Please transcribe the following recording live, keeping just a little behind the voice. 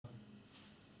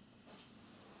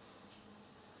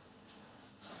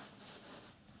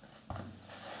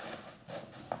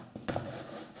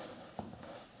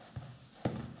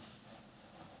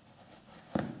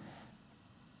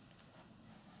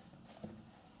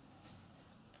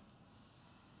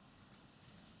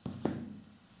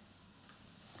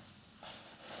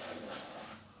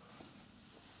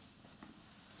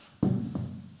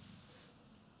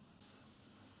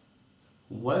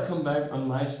Welcome back on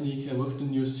my sneaker with the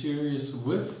new series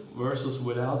with versus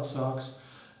without socks.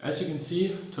 As you can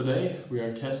see, today we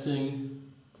are testing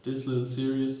this little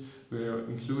series. We are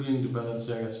including the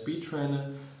Balenciaga Speed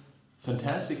Trainer.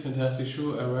 Fantastic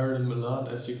shoe. I wear them a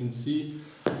lot, as you can see,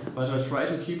 but I try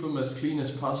to keep them as clean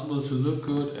as possible to look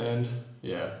good, and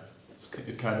yeah,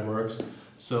 it kind of works,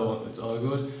 so it's all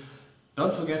good.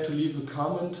 Don't forget to leave a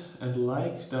comment and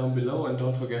like down below, and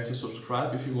don't forget to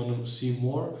subscribe if you want to see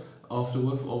more of the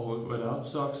with or without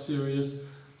socks series.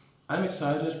 I'm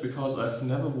excited because I've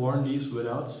never worn these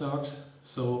without socks,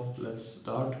 so let's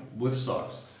start with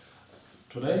socks.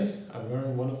 Today I'm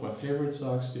wearing one of my favorite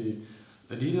socks, the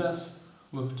Adidas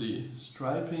with the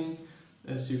striping.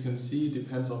 As you can see,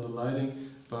 depends on the lighting,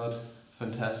 but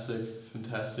fantastic,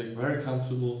 very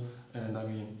comfortable, and I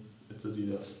mean, it's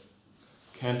Adidas.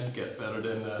 Can't get better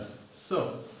than that.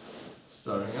 So,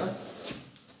 starting up.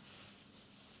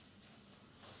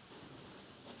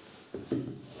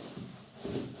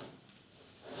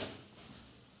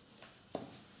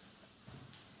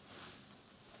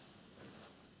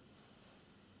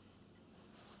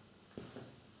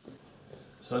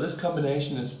 So this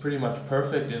combination is pretty much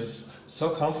perfect. It's so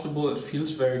comfortable, it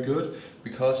feels very good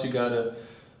because you got a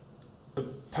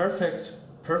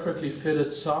perfectly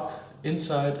fitted sock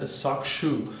inside a sock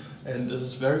shoe, and this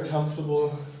is very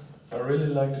comfortable. I really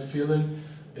like the feeling.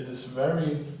 It is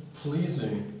very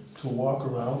pleasing to walk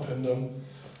around in them,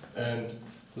 and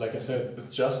like I said,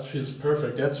 it just feels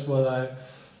perfect. That's what I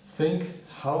think.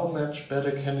 How much better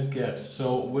can it get?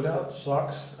 So without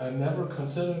socks, I never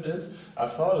considered it. I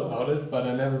thought about it, but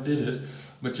I never did it,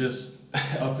 which is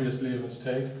obviously a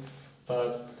mistake.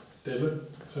 But they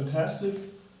look fantastic,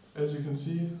 as you can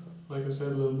see. Like I said,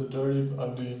 a little bit dirty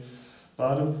on the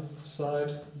bottom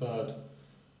side, but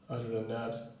other than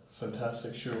that,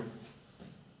 fantastic shoe.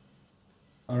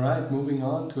 Alright, moving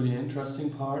on to the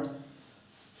interesting part,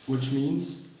 which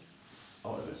means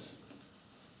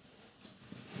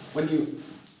when you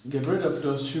get rid of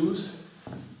those shoes,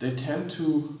 they tend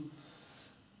to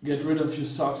get rid of your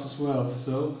socks as well,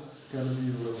 so gotta be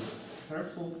a little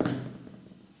careful.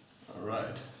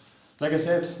 Alright, like I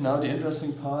said, now the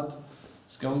interesting part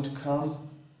is going to come,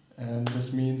 and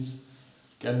this means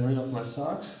getting rid of my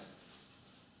socks.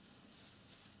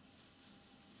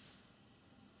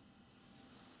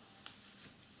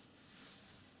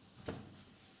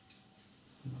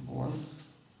 Number one.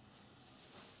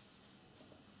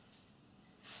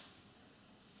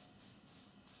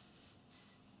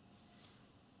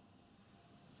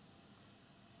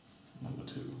 Number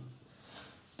two.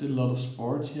 Did a lot of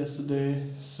sports yesterday,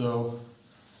 so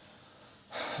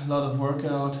a lot of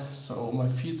workout, so my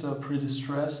feet are pretty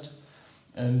stressed,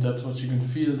 and that's what you can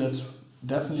feel. That's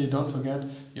definitely, don't forget,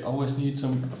 you always need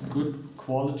some good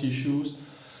quality shoes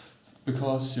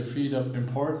because your feet are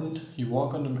important. You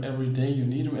walk on them every day, you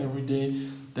need them every day.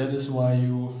 That is why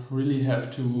you really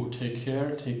have to take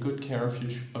good care of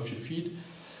your feet.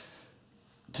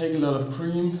 Take a lot of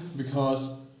cream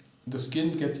because the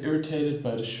skin gets irritated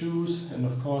by the shoes and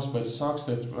of course by the socks.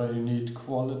 That's why you need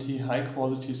high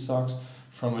quality socks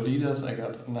from Adidas. I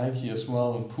got Nike as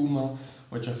well and Puma,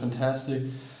 which are fantastic.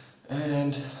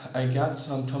 And I got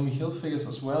some Tommy Hilfigers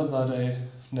as well, but I've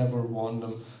never worn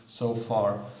them so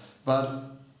far. But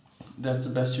that's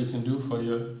the best you can do for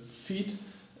your feet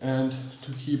and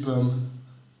to keep them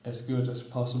as good as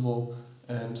possible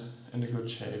and in a good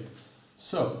shape.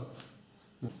 So,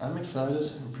 I'm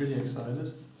excited, I'm pretty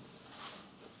excited.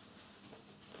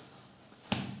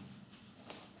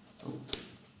 Oh.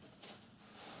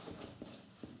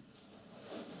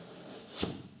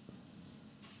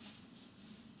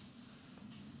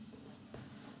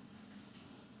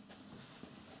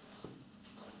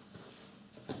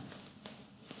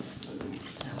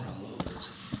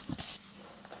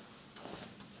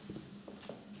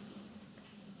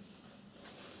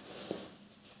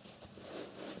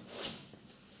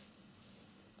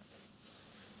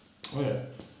 Oh yeah.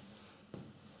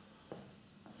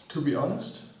 To be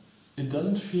honest, it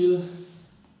doesn't feel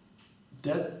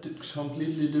that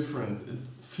completely different.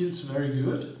 It feels very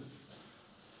good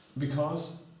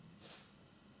because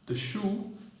the shoe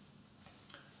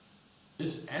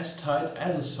is as tight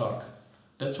as a sock.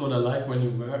 That's what I like when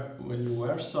you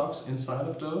wear socks inside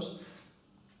of those.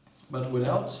 But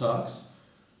without socks,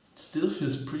 it still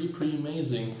feels pretty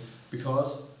amazing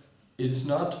because it is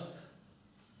not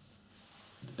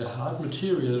a hard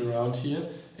material around here.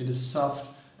 It is soft,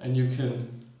 and you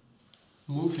can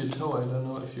move your toe. I don't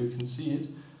know if you can see it.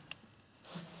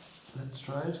 Let's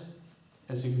try it.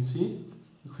 As you can see,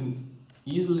 you can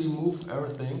easily move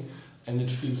everything and it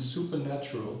feels super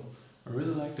natural. I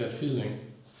really like that feeling.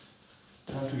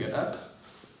 Time to get up.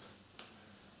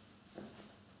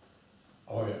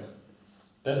 Oh yeah,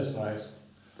 that is nice.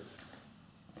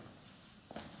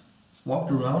 Walked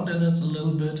around in it a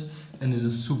little bit and it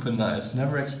is super nice.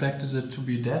 Never expected it to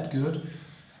be that good.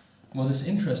 What is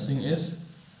interesting is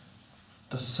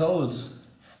the soles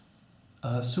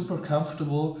are super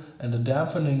comfortable and the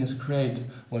dampening is great.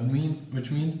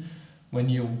 Which means when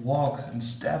you walk and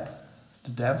step,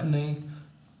 the dampening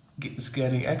is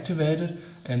getting activated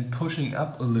and pushing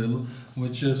up a little,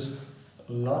 which is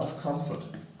a lot of comfort.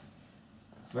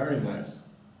 Very nice.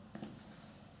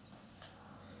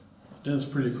 That's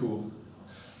pretty cool.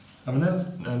 I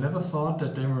never thought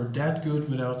that they were that good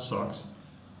without socks.